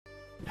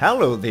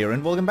Hello there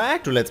and welcome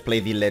back to Let's Play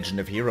The Legend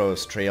of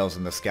Heroes Trails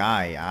in the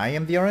Sky. I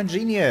am the RN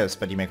Genius,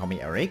 but you may call me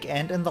Eric,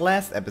 and in the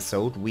last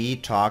episode we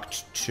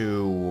talked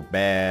to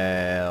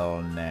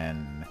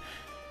Belnen.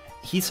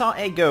 He saw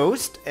a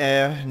ghost,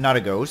 not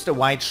a ghost, a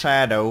white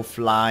shadow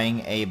flying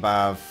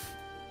above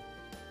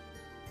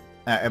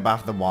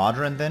the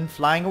water and then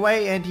flying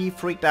away, and he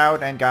freaked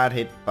out and got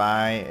hit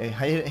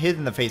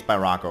in the face by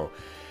Rocco.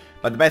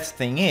 But the best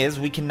thing is,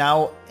 we can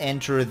now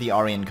enter the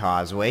Orient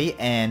Causeway,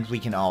 and we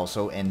can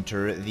also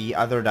enter the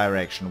other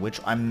direction, which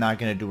I'm not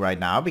going to do right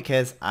now,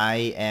 because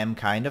I am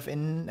kind of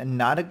in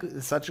not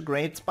such a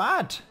great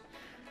spot.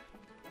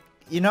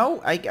 You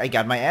know, I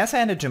got my ass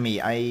handed to me.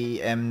 I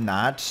am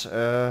not...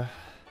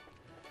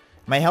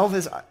 my health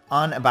is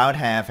on about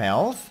half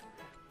health,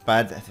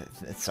 but...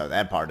 so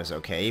that part is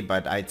okay,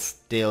 but I'd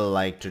still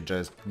like to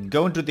just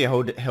go into the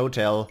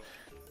hotel,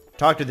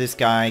 talk to this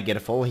guy, get a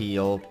full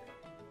heal...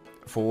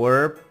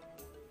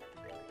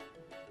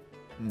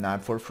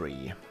 not for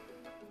free.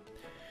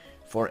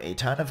 For a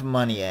ton of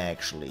money,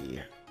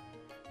 actually.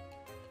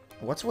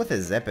 What's with the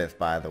Zepith,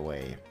 by the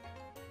way?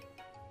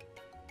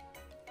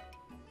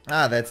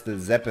 Ah, that's the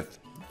Zepith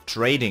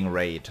trading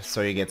rate.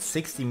 So you get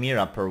 60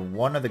 Mira per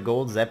one of the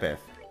gold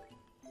Zepith.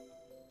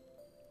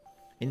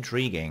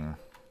 Intriguing.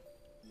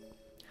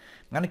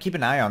 I'm gonna keep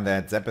an eye on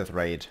that Zepith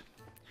rate.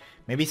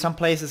 Maybe some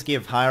places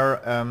give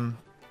higher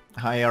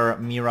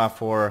Mira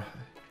for...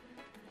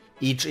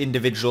 each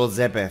individual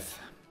Zepith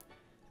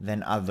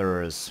than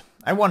others.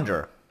 I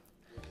wonder.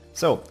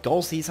 So,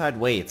 Goal Seaside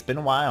Way. It's been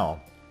a while.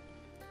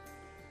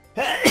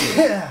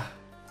 I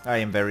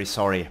am very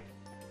sorry.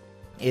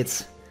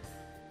 It's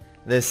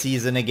the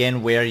season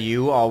again where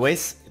you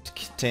always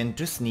tend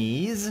to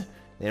sneeze.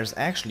 There's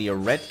actually a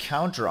red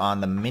counter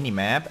on the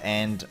minimap,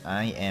 and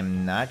I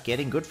am not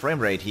getting good frame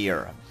rate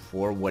here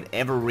for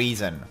whatever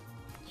reason.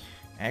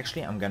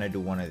 Actually, I'm gonna do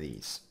one of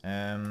these.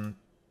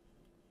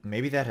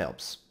 Maybe that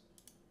helps.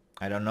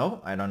 I don't know.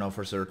 I don't know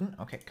for certain.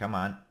 Okay, come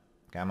on.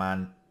 Come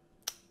on.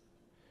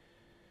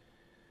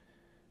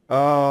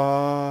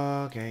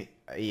 Okay.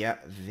 Yeah,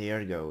 there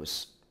it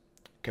goes.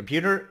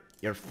 Computer,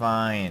 you're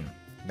fine.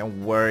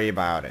 Don't worry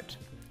about it.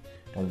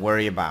 Don't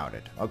worry about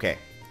it. Okay.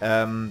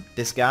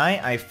 This guy,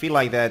 I feel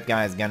like that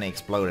guy is gonna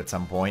explode at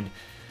some point.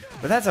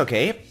 But that's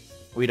okay.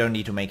 We don't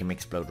need to make him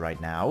explode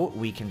right now.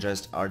 We can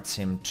just arts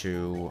him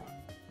to...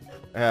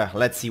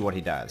 let's see what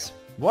he does.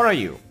 What are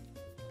you?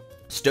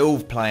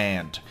 Stove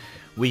plant.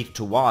 Weak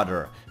to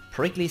water.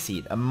 Prickly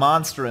seed, a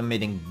monster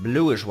emitting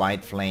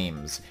bluish-white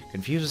flames.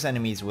 Confuses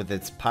enemies with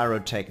its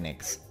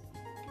pyrotechnics.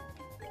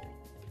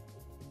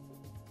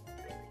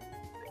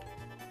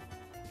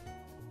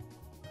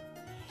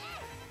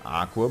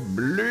 Aqua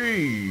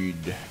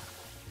bleed.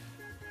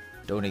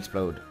 Don't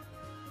explode.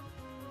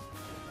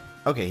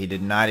 Okay, he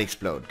did not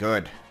explode.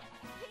 Good.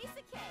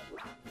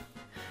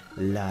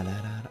 La la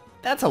la.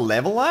 That's a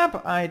level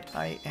up?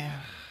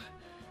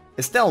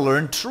 Estelle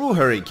learned True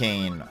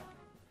Hurricane.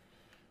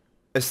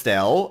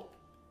 Estelle,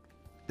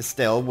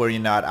 were you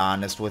not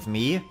honest with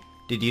me?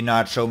 Did you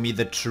not show me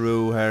the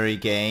true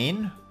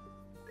hurricane?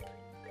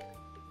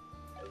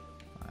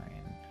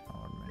 Fine.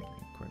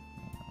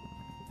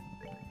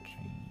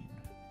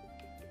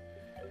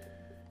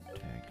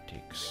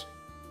 Tactics.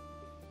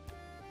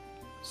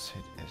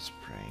 Set as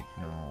Bright.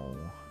 No.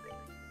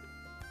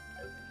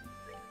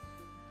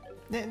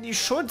 Then you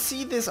should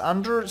see this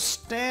under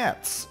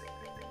stats.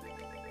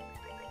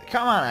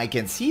 Come on, I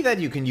can see that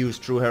you can use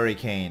True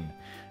Hurricane.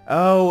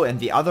 Oh, and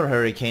the other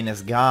hurricane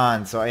is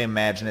gone, so I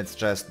imagine it's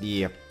just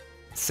the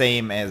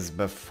same as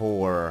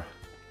before.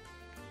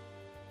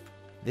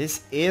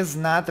 This is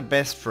not the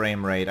best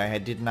frame rate. I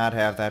did not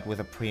have that with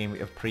a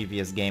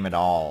previous game at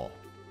all.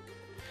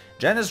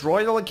 Janus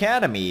Royal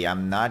Academy.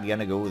 I'm not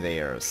gonna go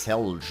there.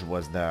 Selge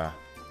was the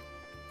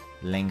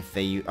length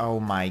they... Oh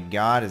my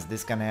god, is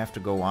this gonna have to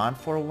go on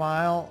for a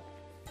while?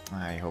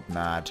 I hope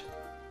not.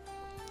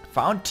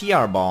 Found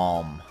TR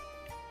Bomb.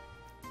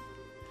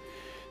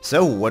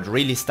 So, what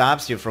really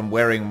stops you from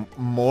wearing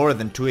more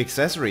than 2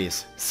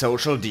 accessories?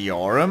 Social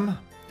deorum?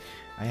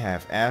 I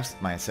have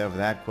asked myself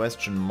that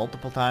question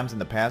multiple times in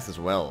the past as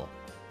well.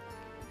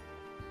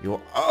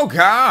 Oh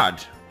god!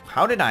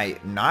 How did I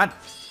not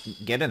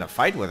get in a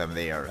fight with him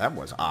there? That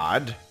was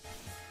odd.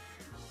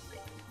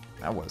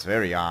 That was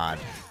very odd.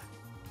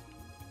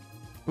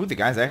 Ooh, the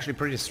guy's actually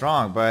pretty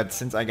strong, but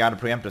since I got a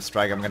preemptive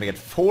strike, I'm gonna get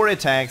 4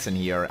 attacks in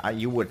here.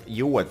 You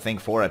would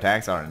think 4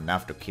 attacks are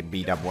enough to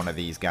beat up one of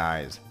these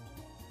guys.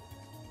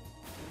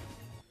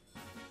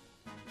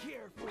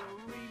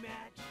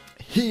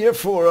 Here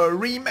for a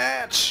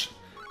rematch!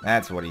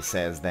 That's what he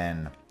says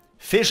then.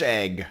 Fish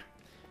egg!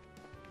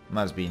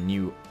 Must be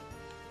new.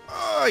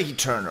 Oh, he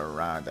turned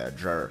around, that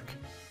jerk.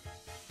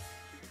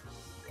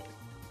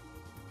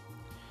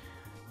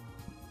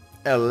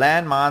 A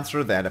land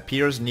monster that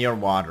appears near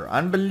water.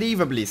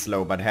 Unbelievably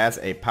slow, but has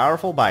a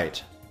powerful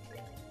bite.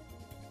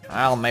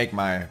 I'll make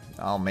my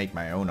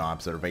own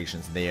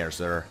observations there,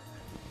 sir.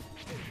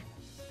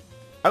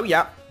 Oh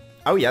yeah.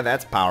 Oh yeah,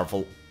 that's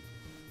powerful.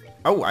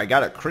 Oh, I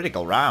got a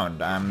critical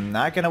round. I'm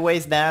not gonna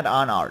waste that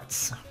on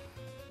arts.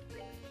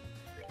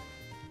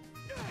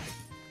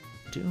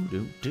 Do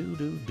do do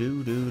do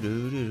do do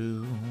do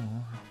do.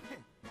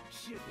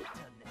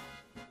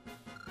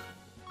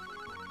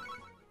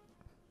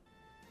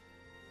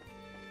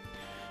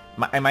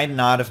 I might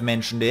not have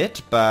mentioned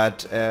it, but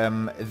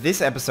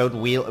this episode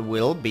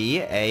will be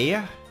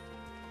a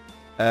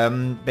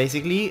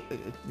basically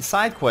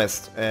side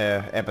quest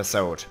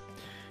episode,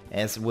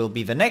 as will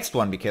be the next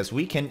one, because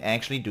we can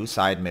actually do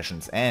side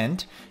missions.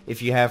 And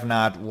if you have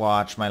not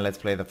watched my Let's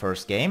Play the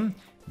first game,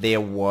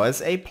 there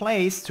was a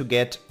place to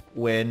get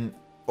when...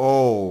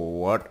 Oh,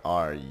 what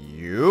are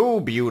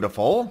you,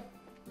 beautiful?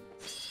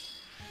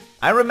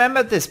 I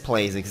remembered this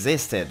place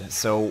existed,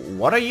 so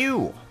what are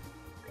you?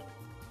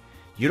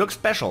 You look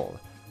special.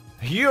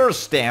 You're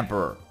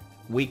Stamper.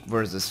 Weak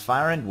versus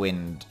fire and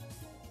wind.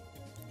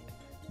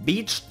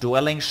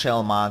 Beach-dwelling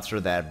shell monster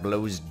that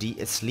blows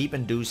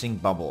sleep-inducing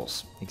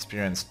bubbles.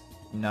 Experience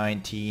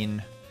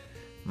 19.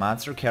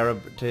 Monster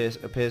carapace.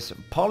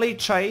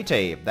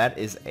 Polychaete. That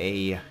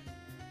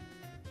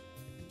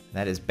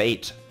is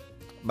bait.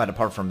 But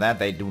apart from that,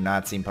 they do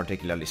not seem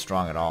particularly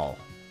strong at all.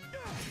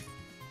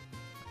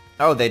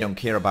 Oh, they don't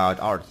care about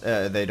art.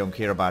 They don't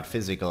care about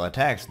physical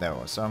attacks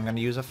though. So I'm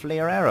gonna use a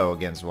flare arrow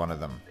against one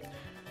of them.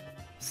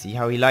 See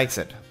how he likes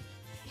it.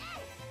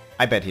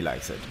 I bet he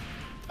likes it.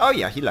 Oh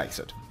yeah, he likes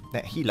it.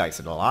 He likes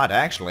it a lot,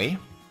 actually.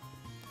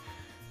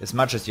 As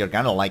much as you're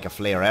gonna like a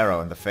flare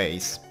arrow in the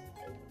face.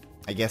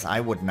 I guess I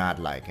would not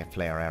like a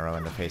flare arrow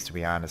in the face, to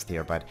be honest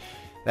here, but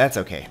that's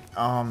okay.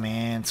 Oh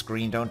man,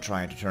 screen, don't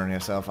try to turn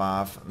yourself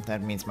off.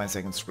 That means my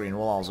second screen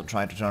will also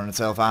try to turn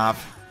itself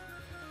off.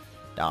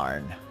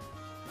 Darn.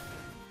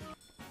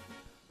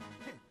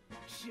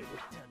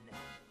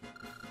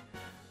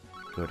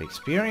 Good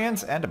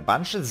experience and a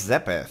bunch of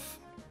Zeppeth.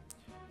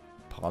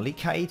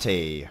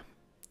 Polychaete.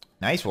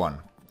 Nice one.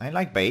 I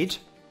like bait.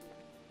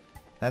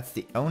 That's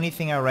the only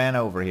thing I ran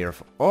over here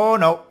for. Oh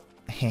no!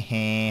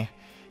 Hehe.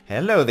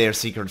 Hello there,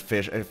 secret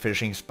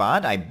fishing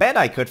spot. I bet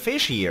I could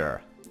fish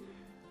here.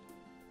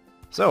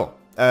 So,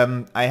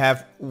 I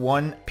have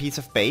one piece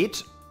of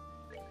bait.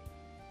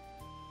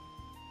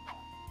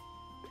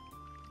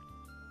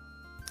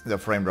 The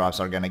frame drops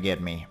are gonna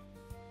get me.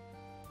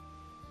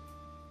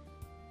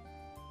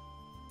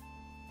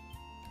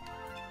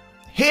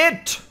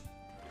 Hit!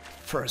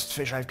 First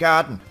fish I've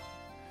gotten.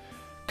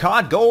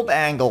 Caught gold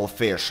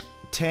anglefish.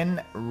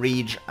 10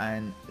 reach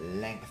and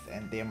length.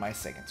 And there my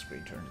second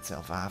screen turned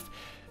itself off.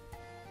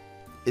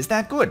 Is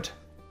that good?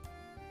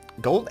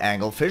 Gold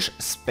anglefish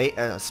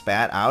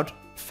spat out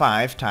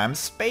 5 times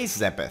space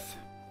Zeppeth.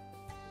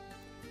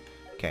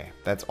 Okay,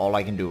 that's all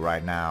I can do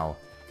right now.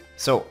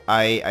 So,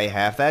 I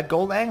have that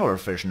gold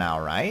anglerfish now,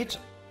 right?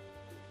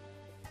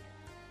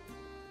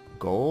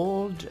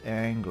 Gold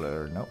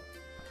angler, nope.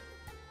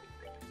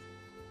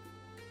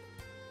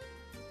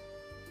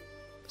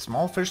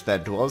 Small fish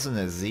that dwells in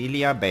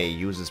Azealia Bay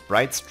uses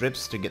bright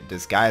strips to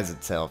disguise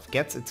itself.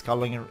 Gets its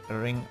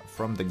coloring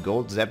from the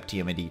gold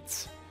Zeptium it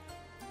eats.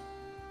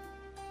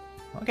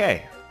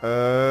 Okay.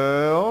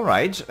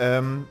 Alright.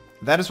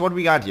 That is what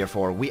we got here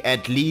for. We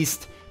at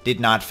least did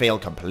not fail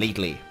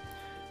completely.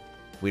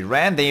 We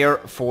ran there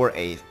for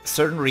a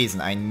certain reason.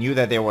 I knew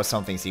that there was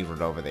something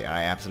secret over there.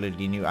 I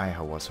absolutely knew. I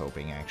was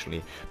hoping,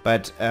 actually.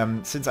 But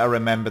since I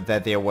remembered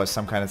that there was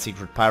some kind of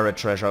secret pirate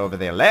treasure over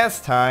there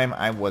last time,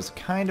 I was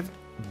kind of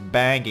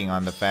banking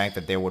on the fact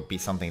that there would be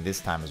something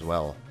this time as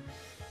well.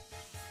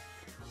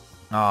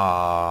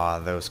 Ah,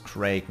 those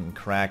Kraken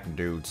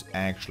dudes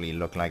actually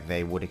look like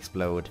they would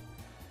explode.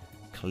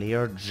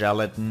 Clear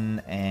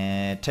gelatin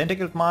and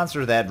tentacled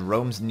monster that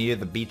roams near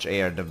the beach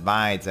area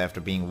divides after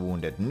being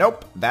wounded.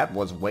 Nope, that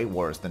was way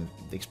worse than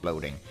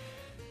exploding.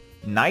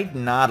 Night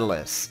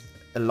Nautilus,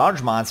 a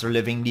large monster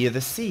living near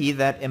the sea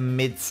that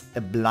emits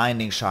a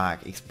blinding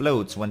shock,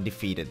 explodes when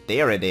defeated.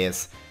 There it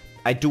is.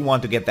 I do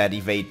want to get that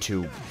Evade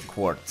 2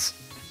 quartz.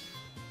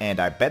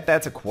 And I bet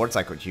that's a quartz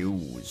I could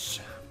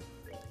use.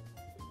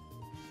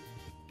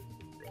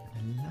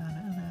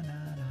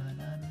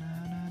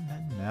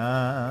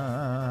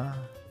 Ah,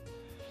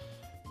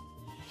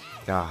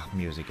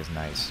 music is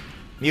nice.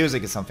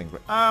 Music is something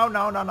great. Oh,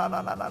 no, no, no,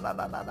 no, no, no, no,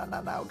 no, no, no,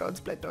 no, no, don't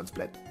split, don't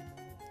split.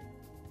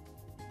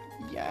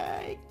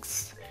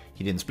 Yikes.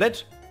 He didn't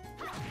split.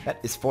 That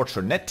is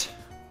fortunate.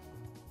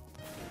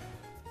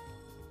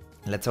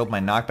 Let's hope my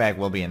knockback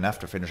will be enough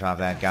to finish off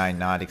that guy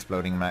not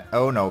exploding my...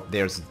 Oh no,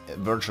 there's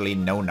virtually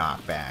no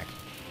knockback.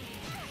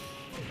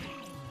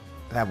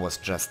 That was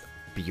just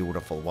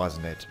beautiful,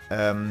 wasn't it?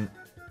 A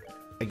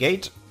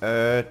gate,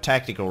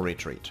 tactical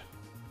retreat.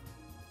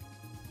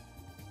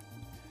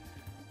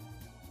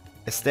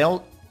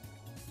 Estelle,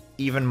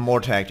 even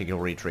more tactical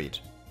retreat.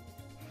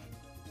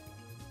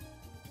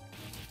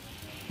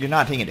 You're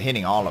not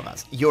hitting all of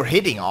us. You're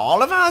hitting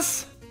all of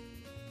us?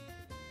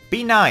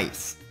 Be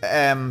nice.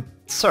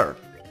 Sir,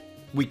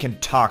 we can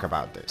talk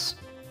about this.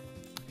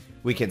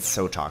 We can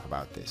so talk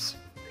about this.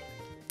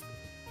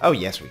 Oh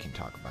yes, we can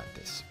talk about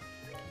this.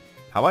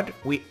 How about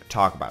we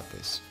talk about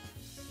this?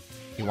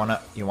 You wanna,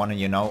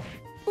 you know?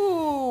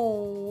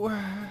 Ooh.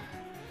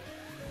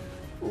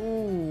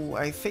 Ooh,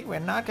 I think we're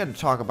not gonna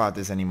talk about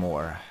this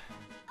anymore.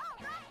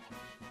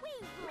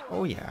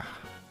 Oh yeah,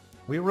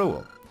 we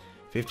rule.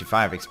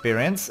 55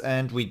 experience,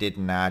 and we did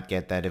not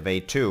get that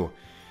evade 2.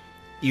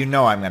 You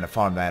know I'm gonna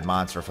farm that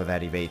monster for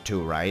that evade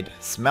 2, right?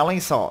 Smelling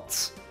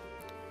salts.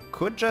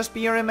 Could just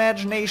be your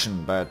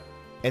imagination, but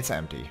it's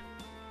empty.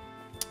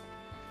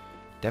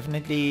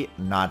 Definitely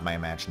not my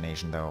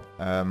imagination though.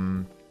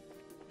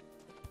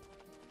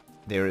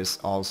 There is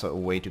also a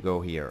way to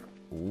go here.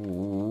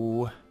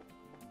 Ooh.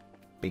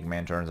 Big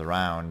man turns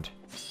around.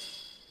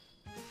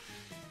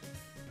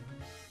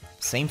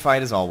 Same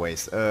fight as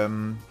always.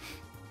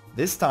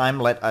 This time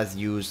let us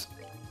use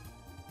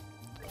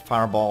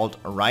Firebolt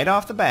right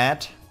off the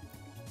bat.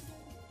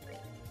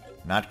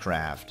 Not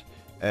craft.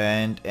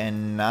 And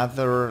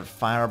another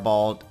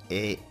Firebolt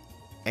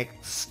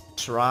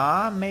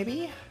extra,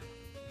 maybe?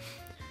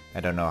 I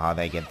don't know how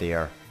they get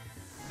there.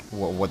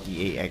 What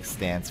the AX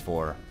stands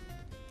for.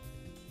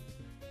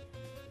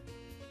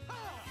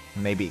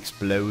 Maybe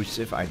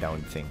explosive? I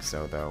don't think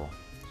so, though.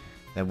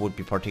 That would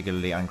be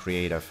particularly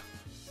uncreative.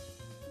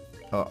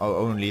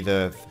 Only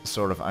the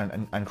sort of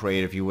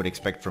uncreative you would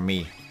expect from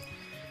me.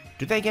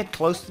 Do they get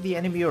close to the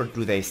enemy or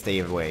do they stay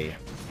away?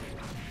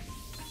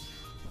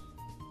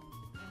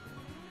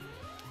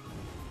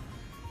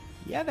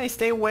 Yeah, they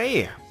stay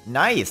away.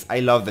 Nice.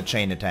 I love the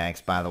chain attacks,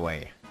 by the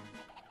way.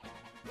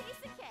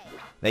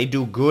 They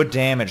do good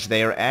damage.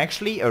 They are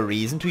actually a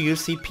reason to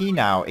use CP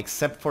now,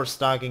 except for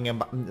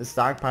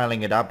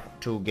stockpiling it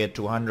up to get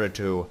 200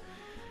 to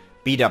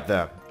beat up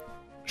the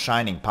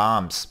Shining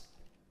Palms.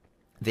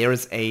 There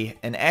is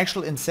an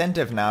actual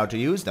incentive now to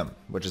use them,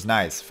 which is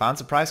nice. Found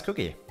surprise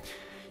cookie.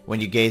 When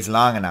you gaze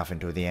long enough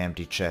into the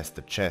empty chest,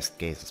 the chest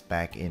gazes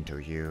back into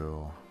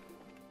you.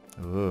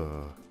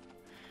 Ooh.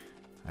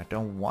 I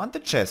don't want the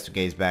chest to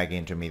gaze back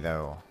into me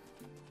though.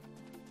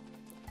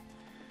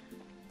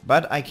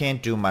 But I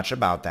can't do much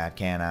about that,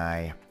 can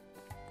I?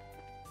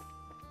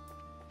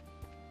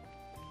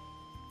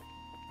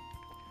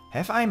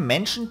 Have I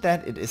mentioned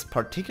that it is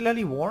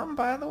particularly warm,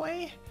 by the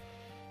way?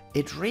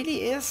 It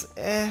really is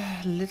a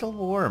little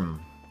warm.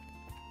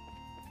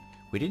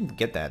 We didn't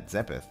get that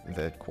Zephyr,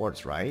 the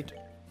quartz, right?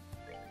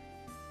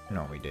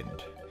 No, we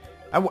didn't.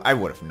 I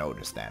would have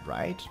noticed that,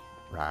 right?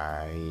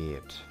 Right.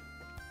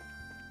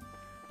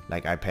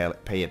 Like I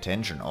pay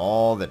attention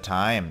all the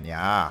time,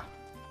 yeah.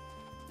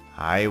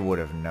 I would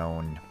have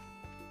known.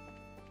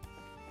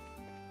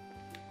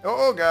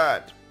 Oh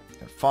god!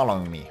 They're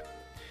following me.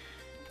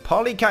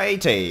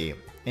 Polychaete.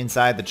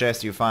 Inside the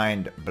chest you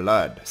find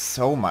blood.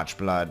 So much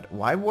blood.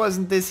 Why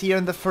wasn't this here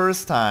in the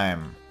first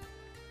time?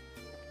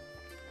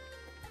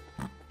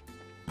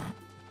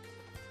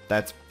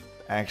 That's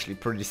actually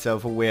pretty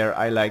self-aware.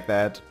 I like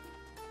that.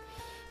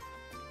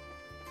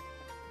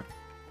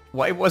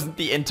 Why wasn't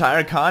the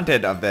entire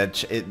content of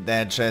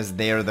that chest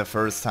there the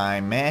first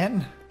time,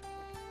 man?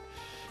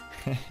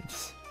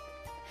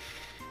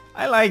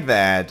 I like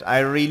that. I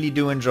really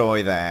do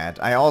enjoy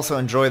that. I also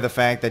enjoy the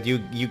fact that you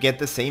get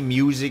the same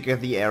music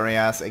at the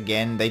areas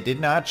again. They did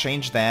not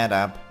change that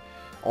up.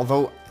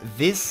 Although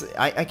this,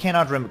 I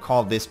cannot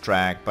recall this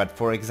track, but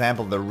for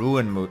example the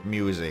Ruan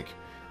music,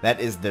 that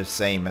is the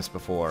same as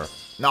before.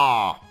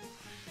 No,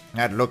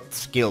 that looked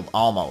skilled,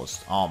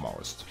 almost.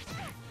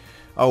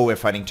 Oh, we're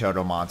fighting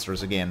turtle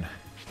monsters again.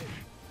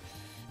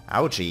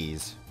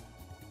 Ouchies.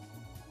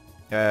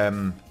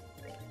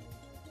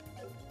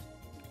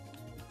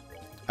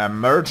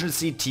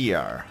 Emergency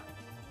tier.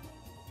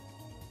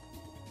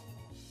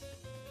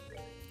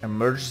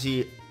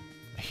 Emergency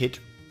hit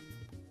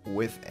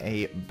with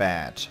a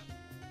bat.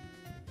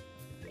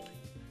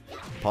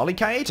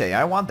 Polychaete,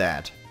 I want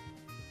that.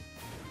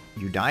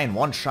 You die in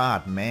one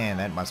shot, man,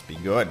 that must be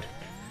good.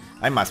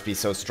 I must be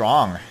so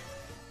strong.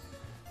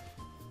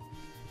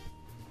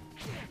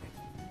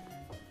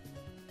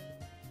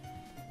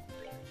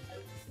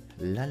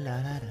 La la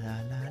la la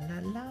la la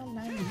la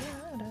la.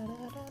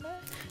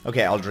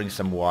 Okay, I'll drink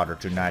some water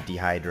to not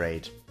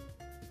dehydrate.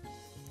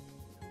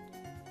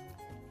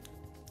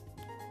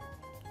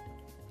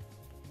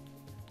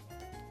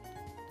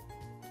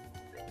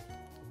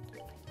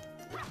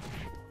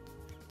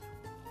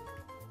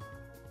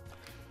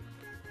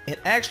 It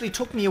actually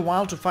took me a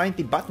while to find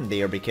the button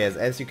there because,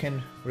 as you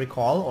can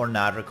recall or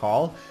not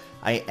recall,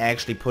 I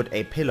actually put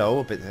a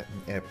pillow,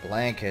 a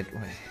blanket,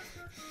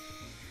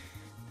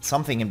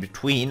 something in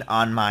between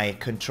on my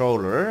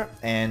controller,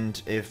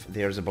 and if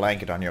there's a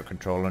blanket on your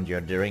controller and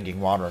you're drinking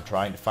water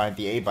trying to find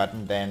the A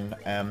button, then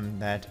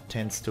that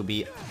tends to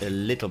be a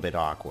little bit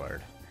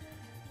awkward.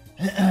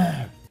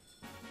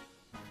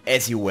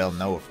 As you well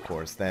know, of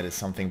course, that is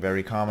something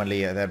very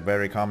commonly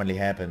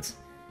happens.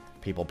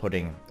 People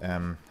putting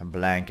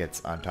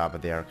blankets on top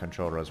of their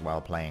controllers while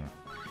playing.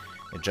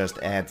 It just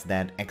adds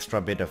that extra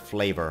bit of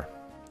flavor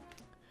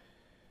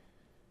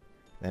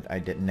that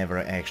I never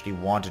actually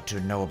wanted to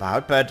know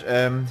about, but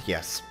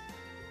yes.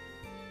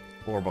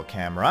 Orbital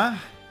camera.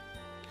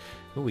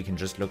 Ooh, we can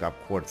just look up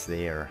quartz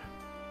there.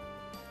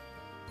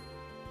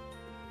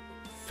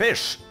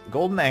 Fish!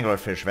 Golden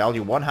anglerfish,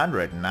 value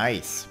 100,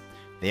 nice.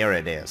 There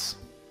it is.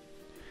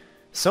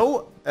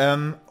 So,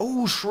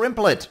 oh,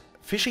 shrimplet!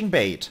 Fishing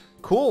bait.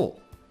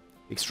 Cool.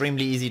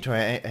 extremely easy to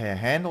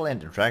handle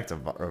and attracts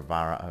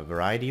a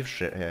variety of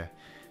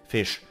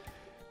fish.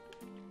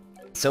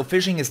 So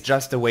fishing is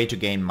just a way to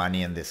gain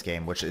money in this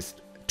game, which is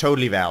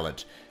totally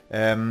valid.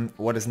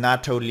 What is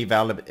not totally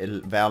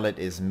valid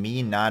is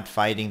me not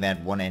fighting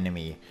that one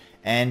enemy.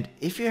 And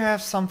if you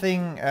have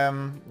something,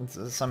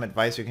 some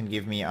advice you can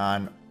give me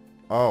on...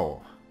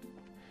 Oh.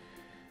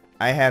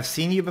 I have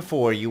seen you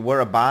before. You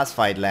were a boss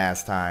fight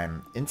last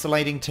time.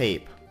 Insulating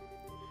tape.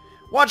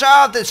 Watch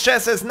out! This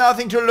chest has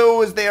nothing to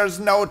lose. There's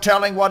no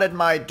telling what it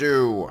might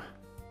do.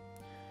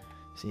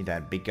 See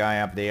that big guy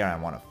up there? I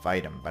want to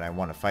fight him, but I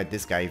want to fight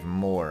this guy even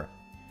more.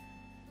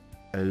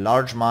 A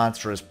large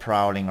monster is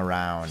prowling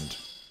around.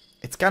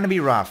 It's gonna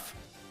be rough.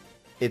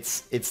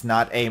 It's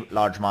not a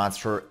large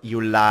monster.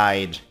 You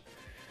lied.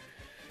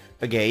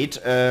 A gate.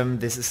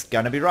 This is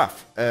gonna be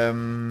rough.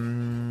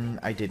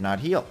 I did not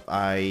heal.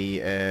 I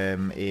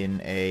am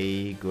in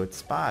a good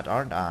spot,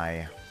 aren't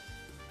I?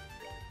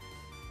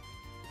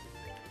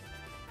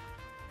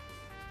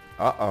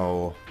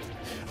 Uh-oh.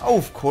 Oh,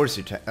 of course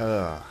you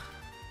ugh.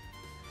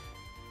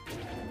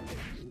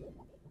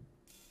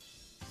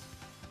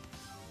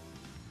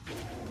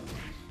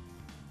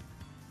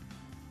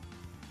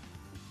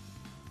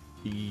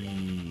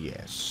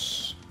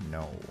 Yes.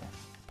 No.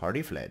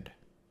 Party fled.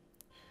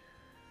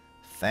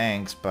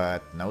 Thanks,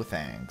 but no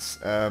thanks.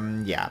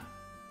 Yeah.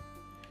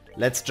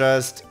 Let's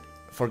just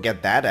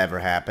forget that ever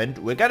happened.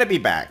 We're gonna be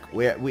back.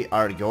 We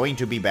are going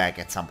to be back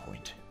at some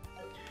point.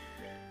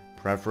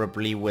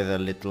 Preferably with a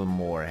little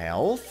more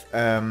health.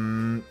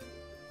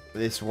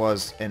 This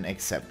was an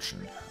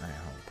exception, I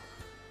hope.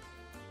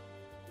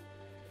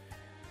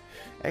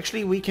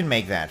 Actually, we can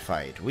make that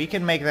fight. We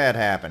can make that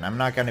happen. I'm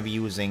not gonna be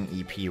using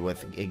EP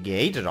with a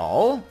gate at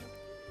all.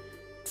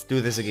 Let's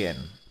do this again.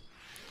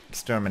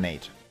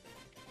 Exterminate.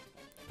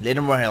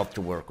 Little more health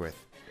to work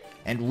with.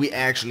 And we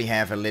actually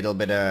have a little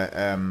bit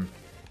of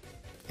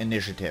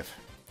initiative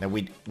that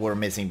we were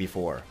missing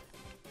before.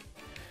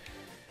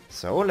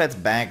 So let's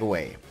back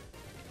away.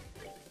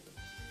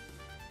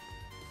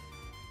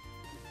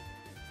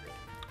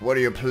 What are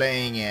you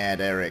playing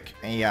at, Eric?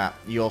 Yeah,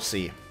 you'll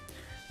see.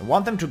 I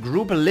want them to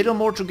group a little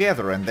more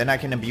together and then I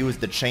can abuse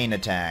the chain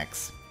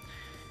attacks.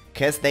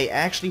 Because they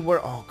actually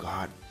were... Oh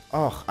god.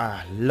 Oh,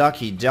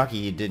 lucky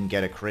ducky he didn't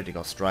get a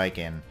critical strike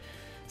in.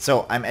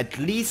 So I'm at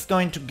least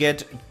going to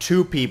get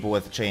 2 people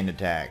with chain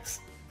attacks.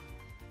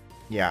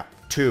 Yeah,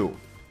 2.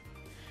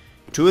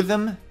 2 of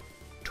them,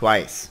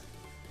 twice.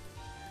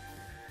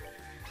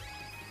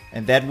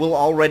 And that will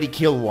already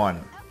kill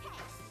one.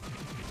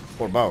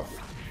 Or both.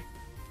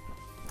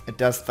 It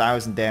does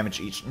 1000 damage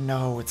each.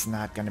 No, it's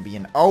not gonna be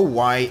an... Oh,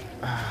 why?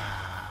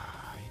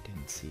 I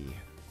didn't see.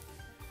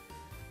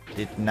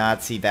 Did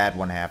not see that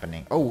one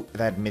happening. Oh,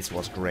 that miss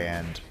was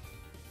grand.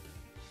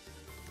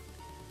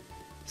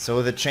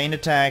 So the chain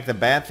attack, the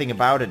bad thing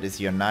about it is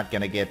you're not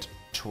gonna get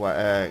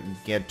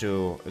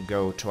to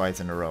go twice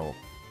in a row.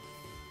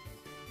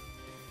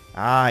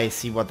 Ah, I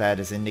see what that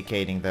is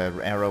indicating. The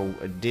arrow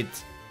did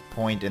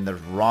point in the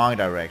wrong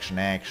direction,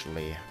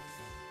 actually.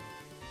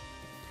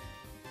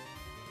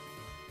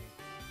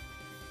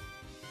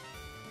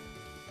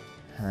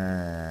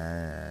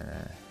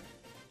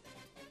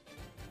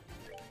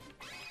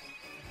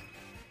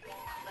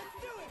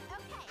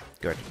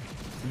 Good.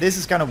 This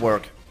is gonna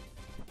work.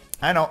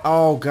 I know.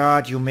 Oh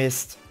god, you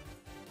missed.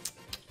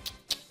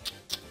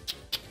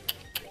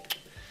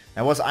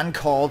 That was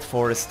uncalled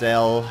for,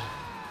 Estelle.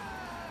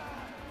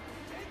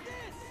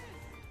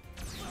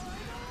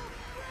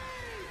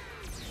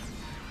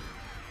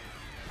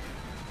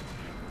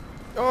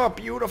 Oh,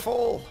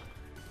 beautiful.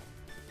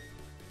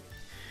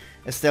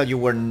 Estelle, you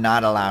were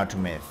not allowed to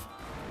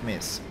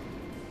miss.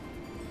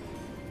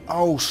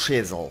 Oh,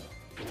 shizzle.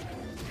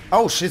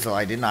 Oh, shizzle,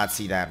 I did not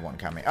see that one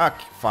coming.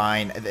 Okay,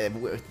 fine.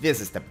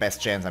 This is the best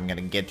chance I'm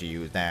gonna get to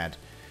use that.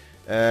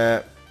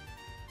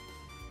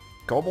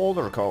 Kobold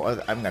or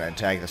I'm gonna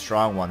attack the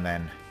strong one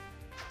then.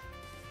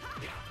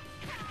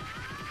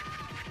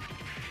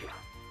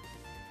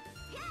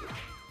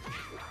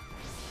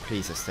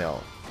 Please,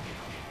 Estelle.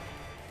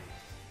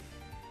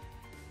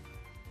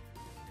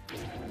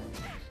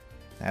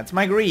 That's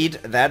my greed.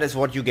 That is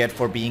what you get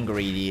for being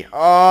greedy.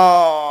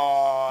 Oh,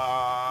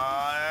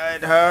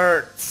 it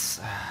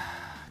hurts.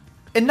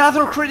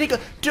 Another critical.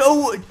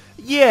 Dude,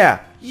 yeah,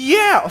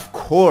 of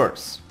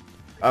course.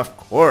 Of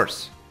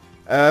course.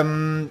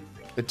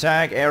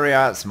 Attack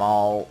area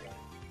small.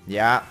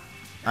 Yeah,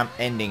 I'm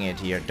ending it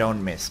here.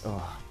 Don't miss.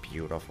 Oh,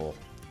 beautiful.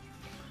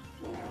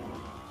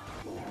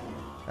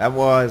 That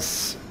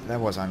was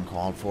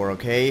uncalled for,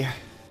 okay?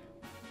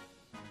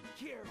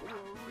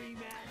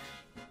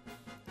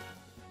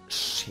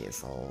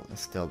 Shizzle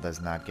still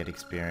does not get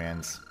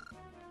experience.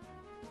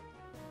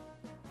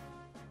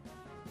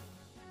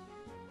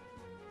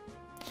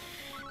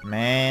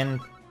 Man,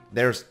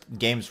 there's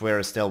games where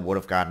I still would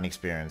have gotten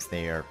experience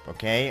there,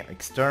 okay?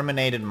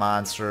 Exterminated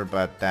monster,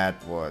 but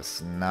that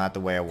was not the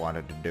way I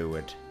wanted to do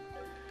it.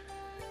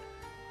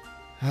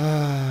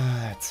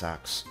 That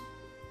sucks.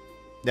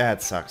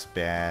 That sucks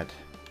bad.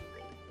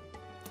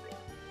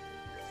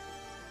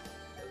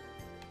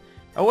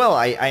 Oh well,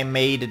 I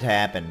made it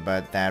happen,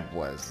 but that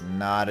was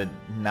not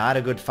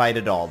a good fight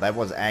at all. That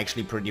was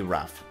actually pretty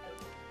rough.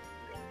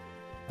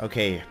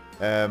 Okay,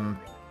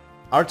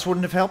 Arts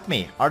wouldn't have helped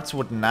me. Arts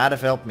would not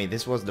have helped me.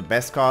 This was the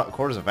best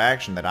course of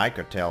action that I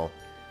could tell.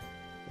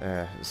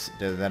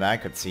 That I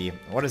could see.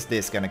 What is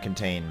this gonna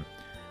contain?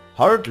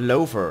 Hard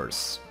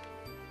loafers.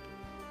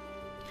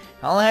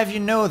 I'll have you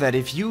know that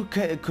if you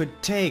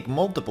could take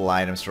multiple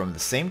items from the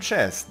same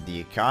chest, the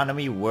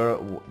economy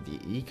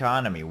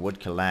would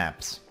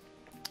collapse.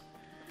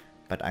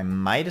 But I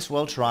might as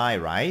well try,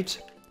 right?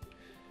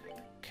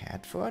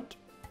 Catfoot?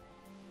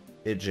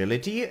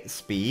 Agility,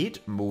 speed,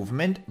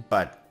 movement,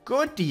 but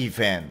good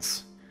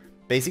defense.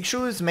 Basic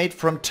shoes made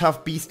from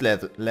tough beast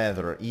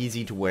leather,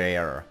 easy to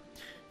wear.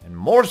 And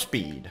more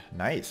speed.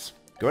 Nice.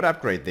 Good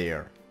upgrade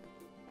there.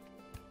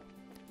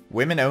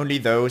 Women only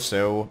though,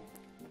 so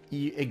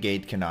a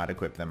gate cannot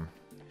equip them.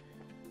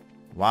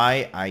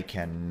 Why? I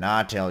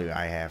cannot tell you.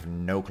 I have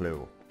no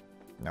clue.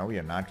 No,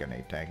 you're not gonna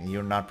attack.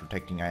 You're not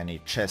protecting any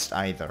chest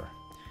either.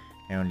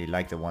 I only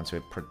like the ones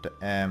with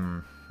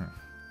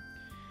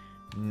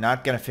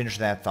Not gonna finish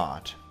that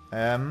thought.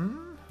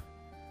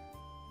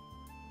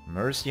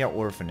 Mercia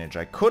Orphanage.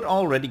 I could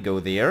already go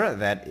there.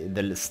 That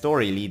the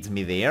story leads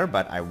me there,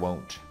 but I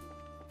won't.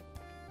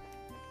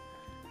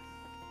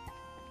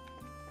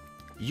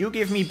 You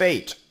give me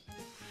bait.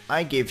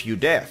 I give you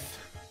death.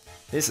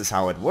 This is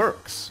how it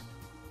works.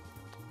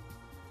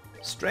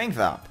 Strength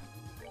up.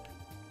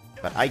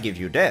 But I give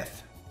you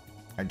death.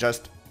 I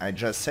just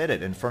said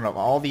it in front of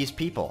all these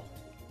people.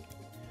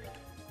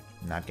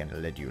 I'm not gonna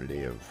let you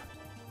live.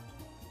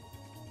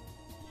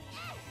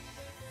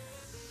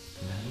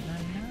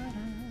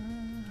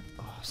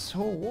 Oh, so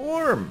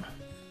warm.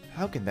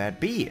 How can that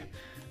be?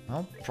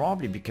 Well,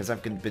 probably because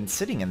I've been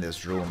sitting in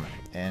this room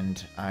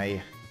and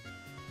I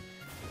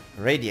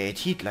radiate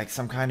heat like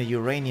some kind of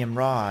uranium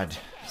rod.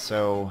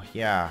 So,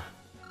 yeah.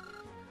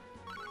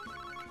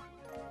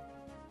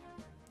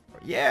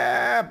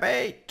 Yeah,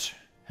 bait!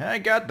 I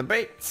got the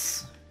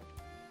baits!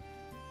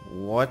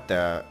 What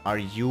the... Are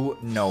you...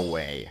 No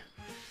way.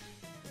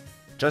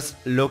 Just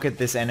look at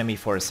this enemy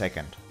for a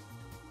second.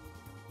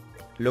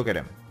 Look at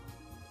him.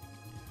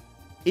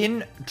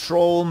 In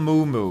Troll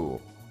Moo Moo.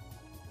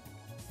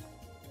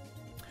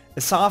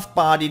 A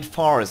soft-bodied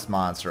forest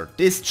monster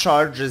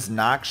discharges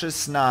noxious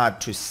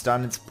snot to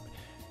stun its...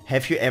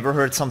 Have you ever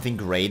heard something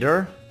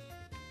greater?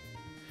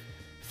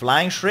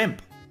 Flying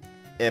shrimp.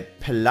 A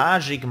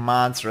pelagic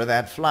monster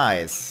that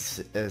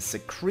flies.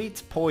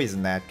 Secretes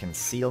poison that can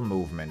seal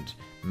movement.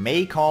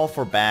 May call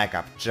for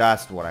backup.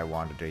 Just what I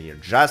wanted to hear.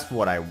 Just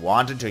what I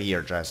wanted to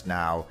hear just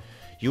now.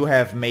 You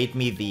have made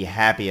me the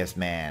happiest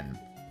man.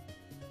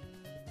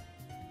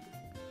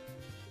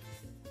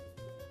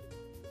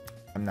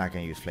 I'm not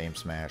gonna use Flame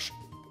Smash.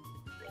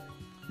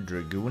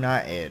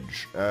 Dragoona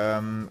Edge.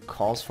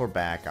 Calls for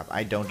backup.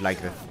 I don't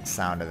like the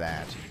sound of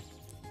that.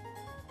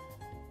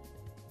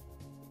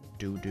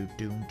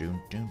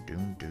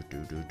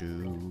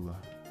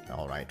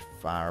 Alright,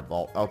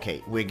 Fireball.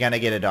 Okay, we're gonna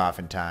get it off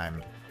in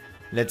time.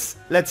 Let's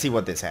see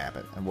what this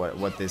happens and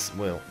what this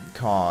will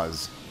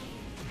cause.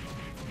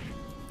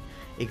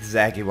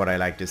 Exactly what I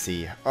like to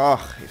see.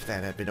 Oh, if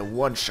that had been a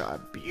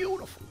one-shot,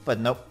 beautiful. But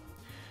nope.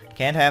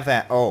 Can't have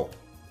that. Oh.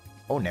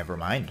 Oh, never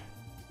mind.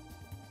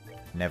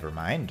 Never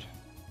mind.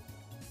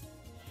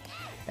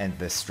 And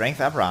the strength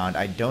up round,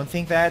 I don't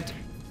think that...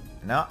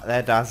 No,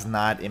 that does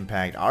not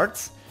impact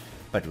Arts.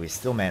 But we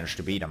still managed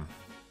to beat him.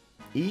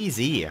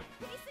 Easy.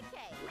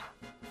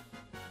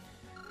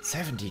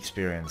 70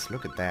 experience,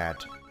 look at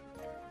that.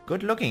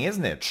 Good looking,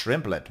 isn't it?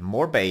 Shrimplet,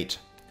 more bait.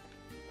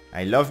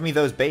 I love me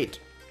those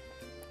bait.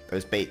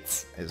 Those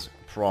baits is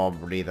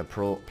probably the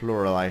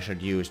plural I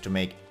should use to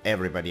make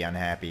everybody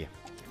unhappy.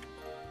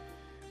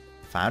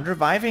 Found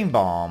Reviving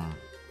Bomb.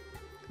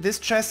 This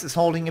chest is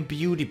holding a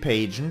beauty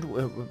pageant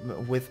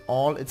with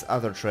all its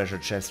other treasure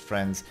chest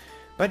friends.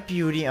 But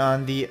beauty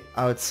on the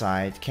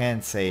outside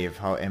can't save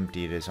how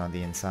empty it is on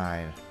the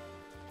inside.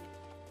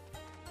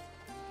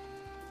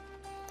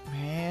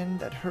 Man,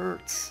 that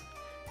hurts.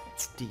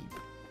 It's deep.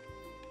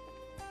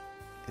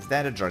 Is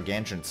that a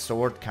gargantuan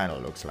sword? Kinda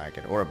looks like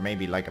it. Or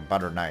maybe like a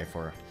butter knife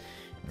or...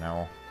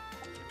 No.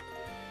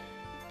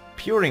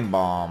 Puring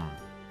Bomb.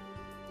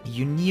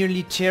 You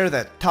nearly tear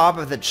the top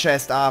of the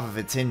chest off of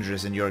its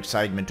hinges in your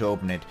excitement to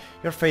open it.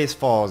 Your face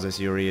falls as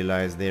you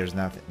realize there's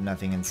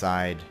nothing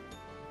inside.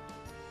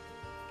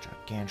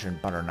 Gargantuan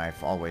butter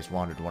knife, always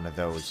wanted one of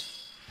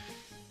those.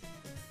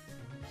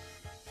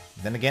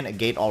 Then again, a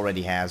gate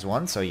already has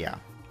one, so yeah.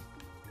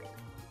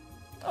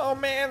 Oh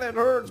man, that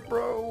hurts,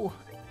 bro.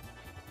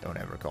 Don't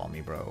ever call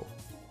me bro.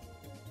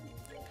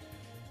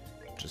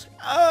 Just...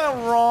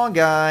 wrong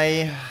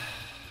guy.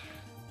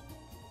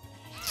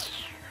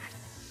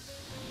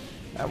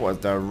 That was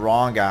the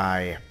wrong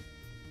guy.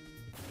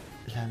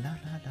 La, la, la,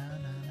 la,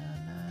 la,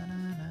 la,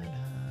 la,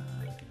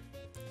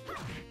 la.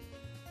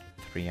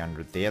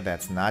 300 there,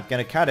 that's not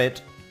gonna cut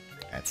it.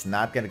 That's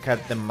not gonna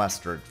cut the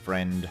mustard,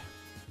 friend.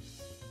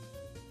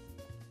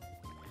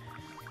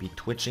 Be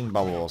twitching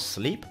bubbles.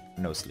 Sleep?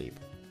 No sleep.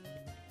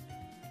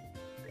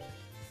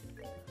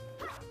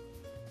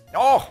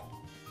 Oh!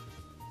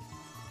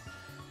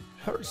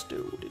 Hurts,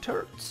 dude. It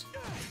hurts.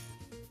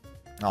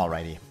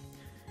 Alrighty.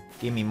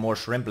 Give me more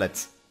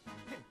shrimplets.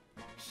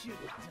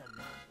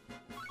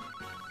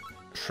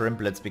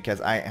 Shrimplets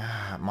because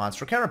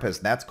Monster Carapace,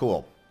 that's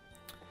cool.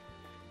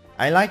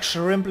 I like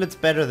shrimplets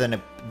better than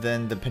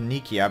the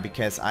Panikia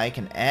because I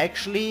can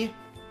actually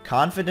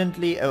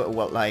confidently,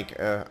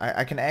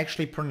 I can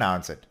actually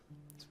pronounce it.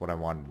 That's what I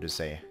wanted to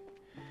say.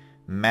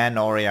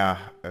 Manoria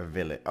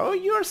village. Oh,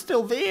 you're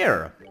still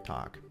there,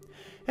 Talk.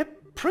 A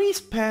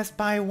priest passed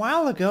by a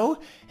while ago.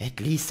 At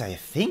least I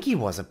think he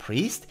was a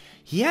priest.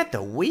 He had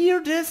the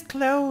weirdest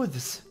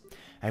clothes.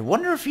 I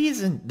wonder if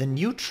he's the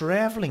new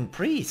traveling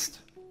priest.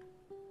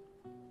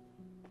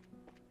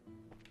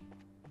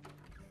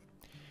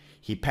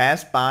 He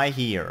passed by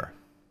here.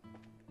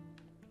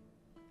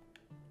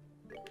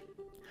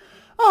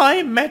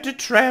 I met a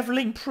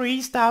traveling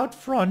priest out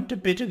front a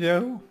bit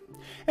ago.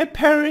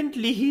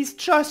 Apparently he's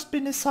just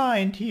been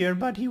assigned here,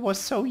 but he was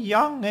so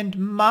young and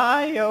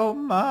my oh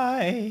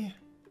my.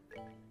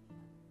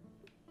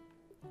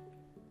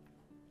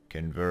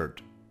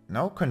 Convert.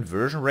 No,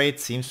 conversion rate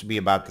seems to be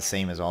about the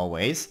same as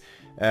always.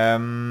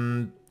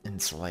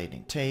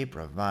 Insulating tape,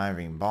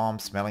 reviving bomb,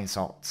 smelling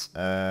salts,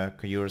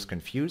 cures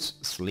confuse,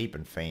 sleep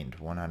and faint.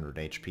 100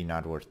 HP,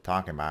 not worth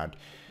talking about.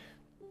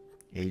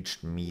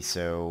 Aged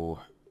miso.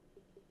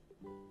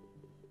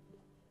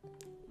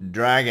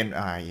 Dragon,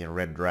 yeah,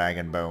 red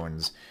dragon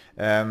bones.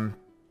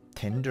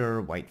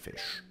 Tender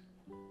whitefish.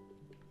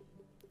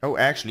 Oh,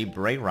 actually,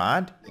 Bray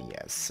Rod.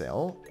 Yes,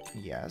 sell.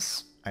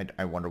 Yes.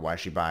 I wonder why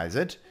she buys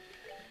it.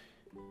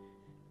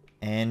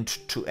 And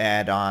to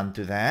add on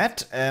to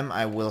that,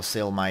 I will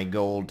sell my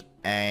gold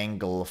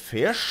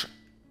anglefish.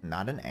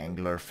 Not an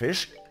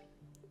anglerfish.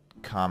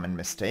 Common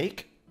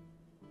mistake.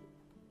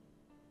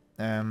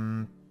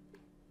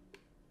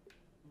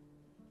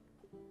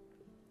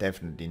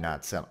 Definitely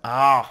not sell.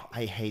 Ah,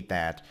 I hate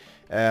that.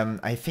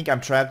 I think I'm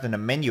trapped in a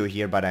menu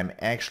here, but I'm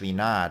actually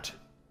not.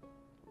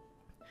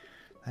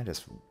 That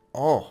is...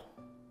 Oh.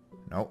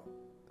 No.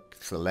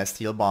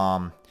 Celestial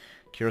Bomb.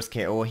 Cures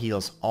KO,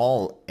 heals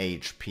all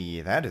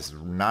HP. That is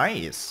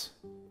nice.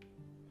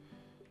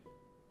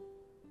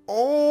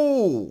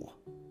 Oh!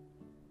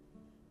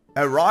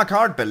 A rock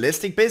hard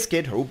ballistic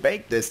biscuit. Who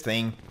baked this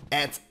thing?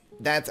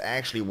 That's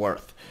actually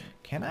worth.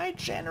 Can I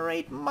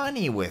generate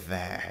money with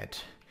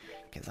that?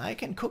 Because I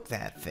can cook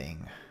that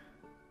thing.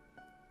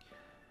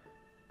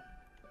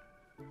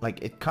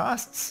 Like, it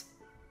costs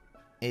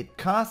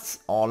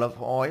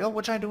olive oil,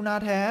 which I do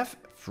not have,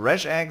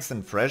 fresh eggs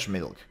and fresh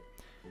milk.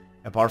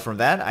 Apart from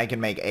that, I can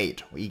make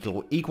 8,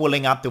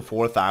 equaling up to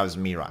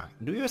 4,000 Mira.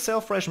 Do you sell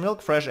fresh milk,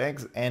 fresh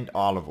eggs, and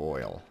olive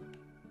oil?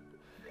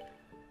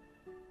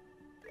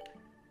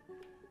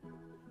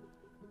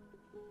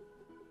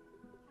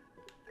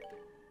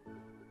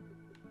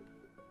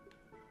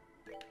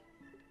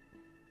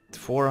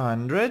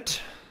 $400.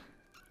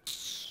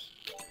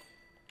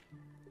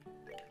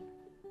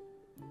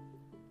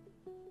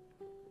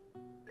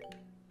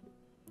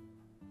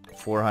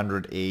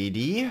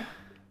 $480.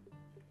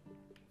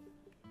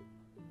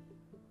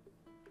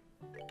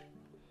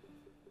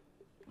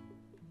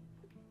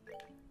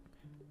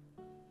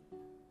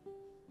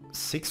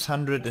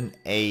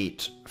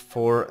 $608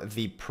 for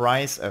the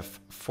price of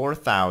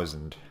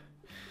 4,000.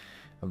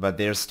 But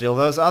there's still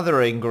those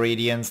other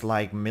ingredients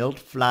like milled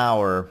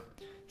flour,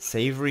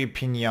 savory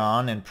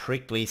pinion, and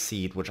prickly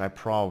seed, which I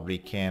probably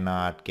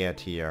cannot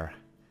get here.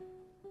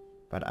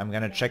 But I'm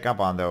gonna check up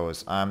on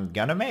those. I'm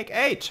gonna make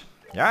 8.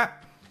 Yeah.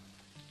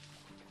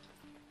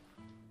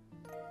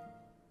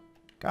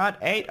 Got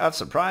 8 of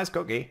surprise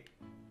cookie.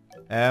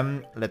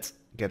 Let's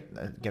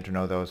get to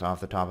know those off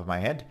the top of my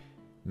head.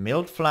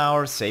 Milled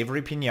flour,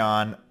 savory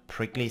pinion,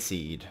 prickly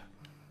seed.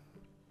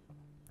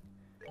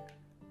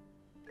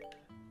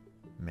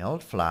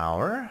 Milled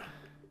flour.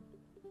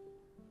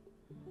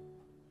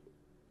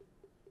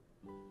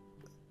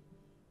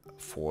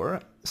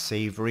 For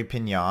savory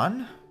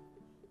pinion.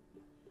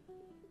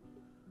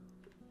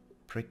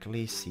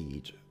 Prickly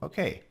seed.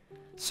 Okay.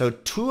 So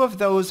 2 of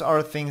those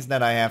are things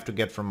that I have to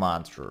get from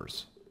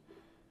monsters.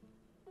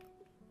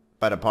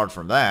 But apart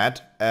from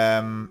that,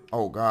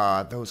 oh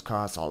god, those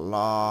cost a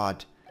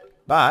lot.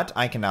 But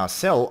I can now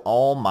sell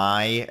all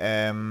my,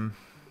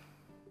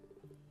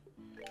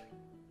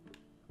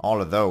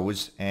 all of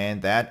those,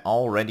 and that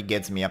already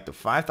gets me up to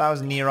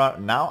 5,000 Nira.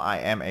 Now I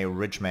am a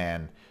rich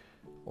man.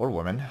 Or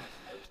woman,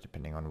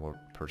 depending on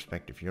what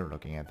perspective you're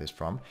looking at this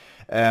from.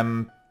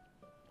 Yep,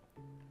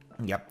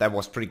 that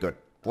was pretty good.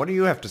 What do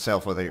you have to sell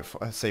for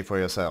say for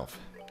yourself?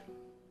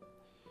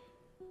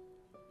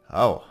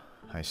 Oh,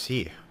 I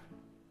see.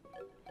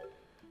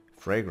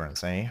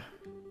 Fragrance, eh?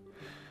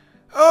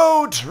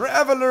 Oh,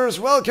 travelers,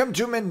 welcome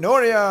to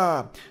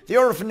Minoria! The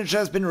orphanage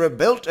has been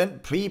rebuilt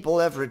and people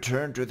have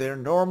returned to their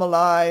normal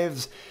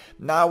lives.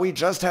 Now we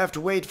just have to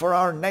wait for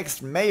our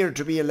next mayor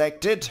to be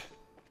elected.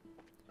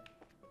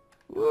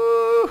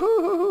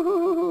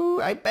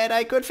 Woohoo! I bet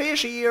I could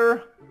fish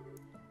here!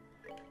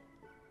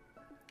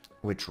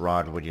 Which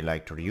rod would you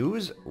like to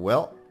use?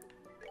 Well,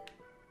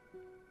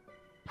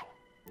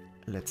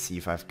 Let's see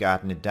if I've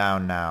gotten it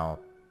down now.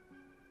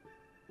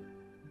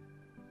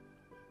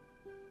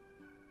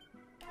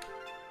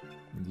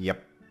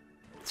 Yep.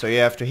 So you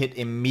have to hit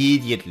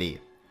immediately.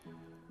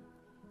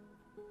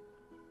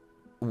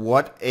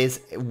 What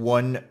is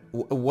one...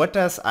 What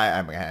does...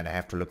 I'm gonna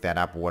have to look that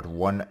up. What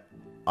one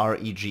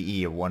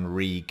REGE, one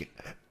reg,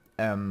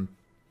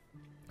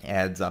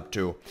 adds up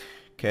to.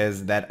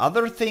 Because that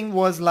other thing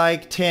was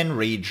like 10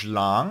 reg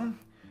long.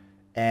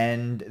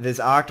 And this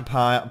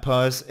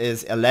octopus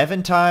is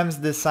 11 times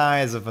the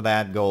size of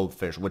that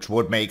goldfish. Which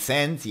would make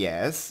sense,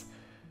 yes.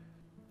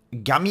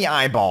 Gummy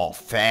eyeball.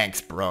 Thanks,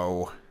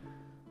 bro.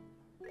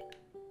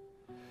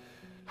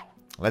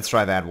 Let's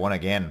try that one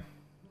again.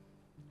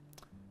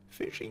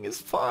 Fishing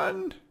is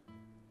fun.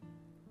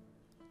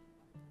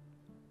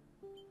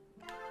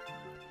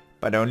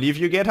 But only if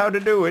you get how to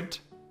do it.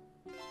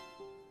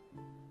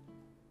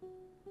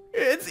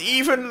 It's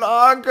even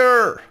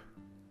longer.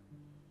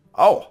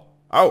 Oh.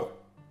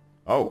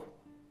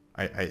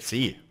 I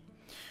see.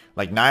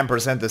 Like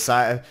 9% the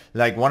size,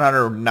 like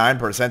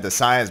 109% the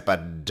size,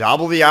 but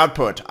double the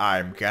output.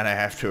 I'm gonna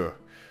have to.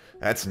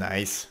 That's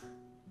nice.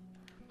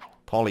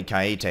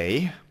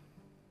 Polykaete.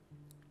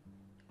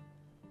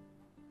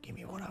 Give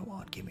me what I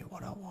want, give me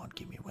what I want,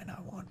 give me when I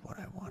want, what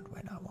I want,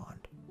 when I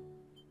want.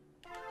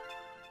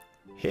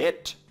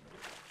 Hit.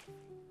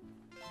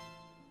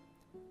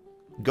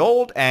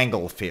 Gold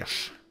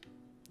anglefish.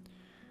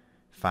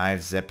 5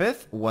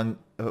 zepith, one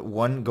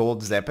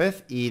gold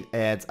zepith. It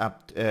adds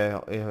up,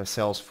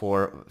 sells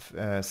for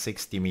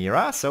 60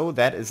 mira, so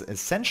that is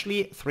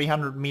essentially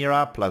 300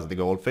 mira plus the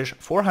goldfish,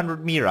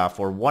 400 mira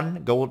for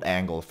one gold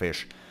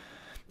anglefish.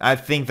 I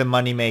think the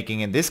money making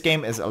in this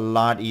game is a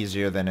lot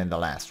easier than in the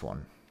last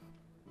one.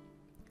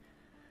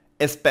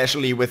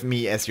 Especially with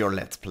me as your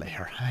Let's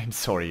Player. I'm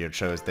sorry you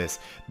chose this.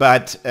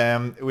 But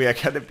we are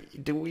gonna be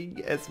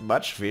doing as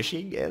much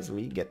fishing as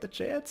we get the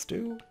chance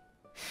to.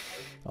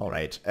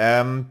 Alright.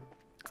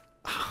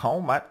 How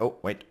much... Oh,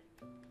 wait.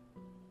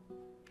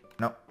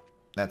 No.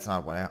 That's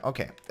not what I...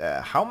 Okay.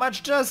 How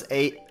much does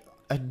a...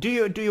 do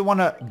you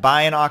want to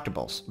buy an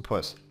octopus?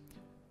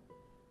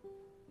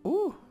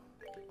 Ooh.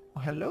 Oh,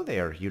 hello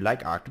there. You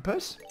like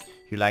octopus?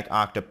 You like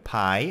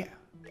octopi?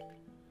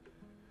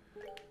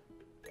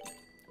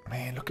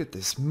 Man, look at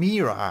this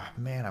Mira.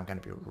 Man, I'm gonna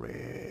be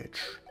rich.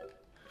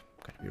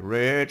 I'm gonna be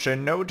rich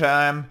in no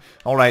time.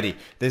 Alrighty,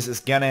 this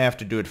is gonna have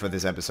to do it for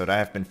this episode. I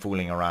have been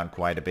fooling around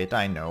quite a bit,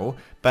 I know.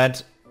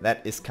 But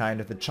that is kind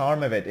of the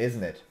charm of it,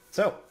 isn't it?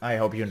 So, I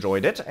hope you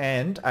enjoyed it,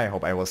 and I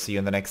hope I will see you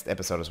in the next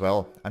episode as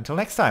well. Until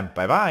next time,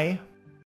 bye-bye.